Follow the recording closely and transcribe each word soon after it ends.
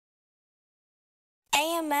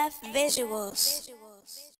AMF Visuals.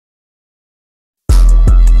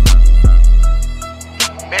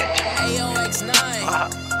 AOX9.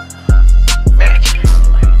 Mitch.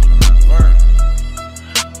 Vert.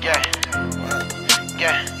 Yeah.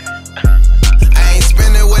 I ain't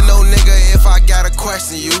spending with no nigga if I gotta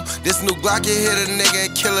question you. This new Glock can hit a nigga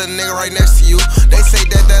and kill a nigga right next to you. They say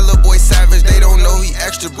that little boy savage, they don't know he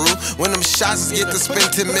extra brew. When them shots get to spin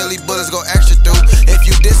 10 milli, bullets go extra through. If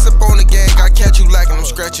you diss up on the gang, I catch you lacking, I'm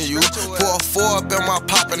scratching you. Pour a 4 up in my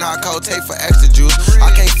pop and I call tape for extra juice. I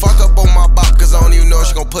can't fuck up on my bop cause I don't even know if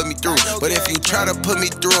she gon' put me through. But if you try to put me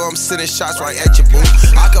through, I'm sending shots right at your boo.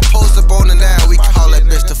 I could post up on the now, we call that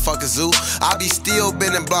bitch the fucking zoo. I be still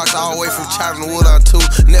bending blocks all the way from Chattanooga on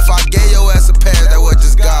 2. And if I gave your ass a pass, that was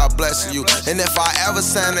just God blessing you. And if I ever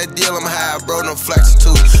sign that deal, I'ma have bro, no flexing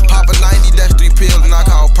too. Pop a 90, that's 3 pills, and I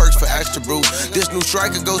call perks for extra brew. This new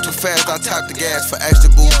striker go too fast, I tap the gas for extra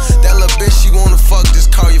boo. That little bitch she wanna fuck,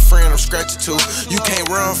 just call your friend, I'm scratching too. You can't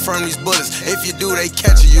run from these bullets, if you do, they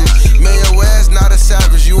catching you. Man, your ass not a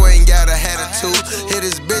savage, you ain't got a attitude. Hit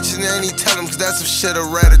his bitch and then he tell him, cause that's some shit I'd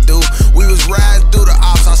rather do. We was riding through the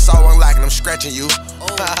ops, I saw one lacking, I'm scratching you.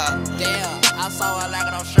 Oh, damn, I saw one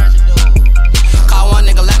lacking, I'm stretching dude. Caught one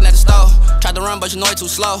nigga lacking at the store. Tried to run, but you know he too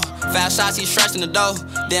slow. Fast shots, he stretched in the dough.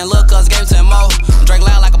 Then look, cuz gave it to him more. Drake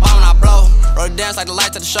loud like a bomb and I blow. Roll the dance like the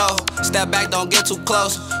lights at the show. Step back, don't get too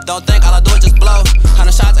close. Don't think all I do is just blow.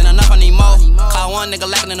 100 shots ain't enough, I need more. Caught one nigga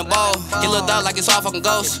lacking in the bowl. He looked up like he saw a fucking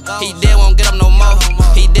ghost. He did, won't get up no more.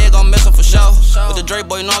 He did, gon' miss him for sure. With the Drake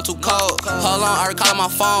boy, you know I'm too cold. Hold on, I already callin' my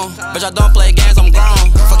phone. Bitch, I don't play games, I'm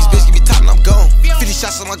grown. Fuck this bitch, give me top and I'm gone. 50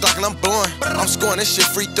 shots on my Glock and I'm blowing. I'm scoring, this shit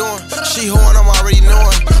free throwing. She hoeing, I'm already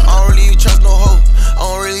knowing. I don't really even trust no hoe. I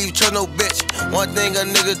don't really even trust no bitch. One thing a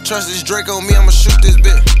nigga trust is Drake on me, I'ma shoot this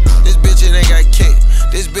bitch. This bitch, it ain't got kick.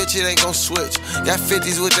 This bitch, it ain't gon' switch. Got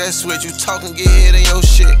 50s with that switch. You talkin', get hit in your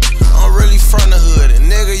shit. I'm really from the hood, and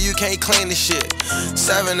nigga, you can't claim this shit.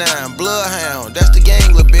 7-9, Bloodyhound, that's the